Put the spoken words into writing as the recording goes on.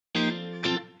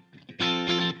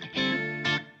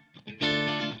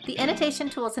Annotation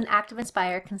tools in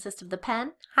ActivInspire consist of the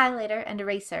pen, highlighter, and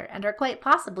eraser, and are quite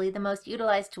possibly the most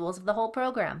utilized tools of the whole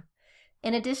program.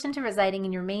 In addition to residing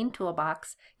in your main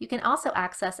toolbox, you can also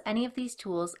access any of these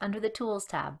tools under the Tools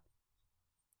tab.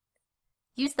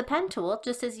 Use the pen tool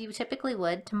just as you typically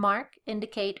would to mark,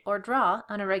 indicate, or draw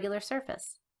on a regular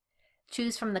surface.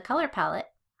 Choose from the color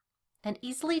palette and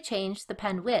easily change the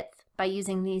pen width by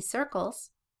using these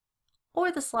circles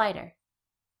or the slider.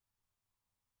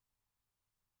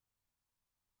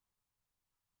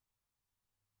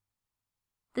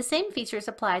 The same features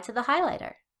apply to the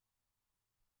highlighter.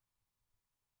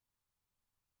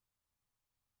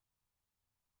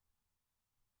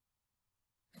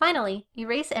 Finally,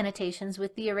 erase annotations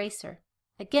with the eraser.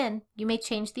 Again, you may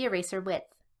change the eraser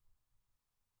width.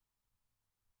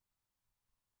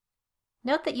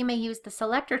 Note that you may use the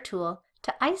Selector Tool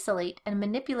to isolate and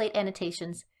manipulate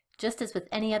annotations just as with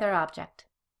any other object.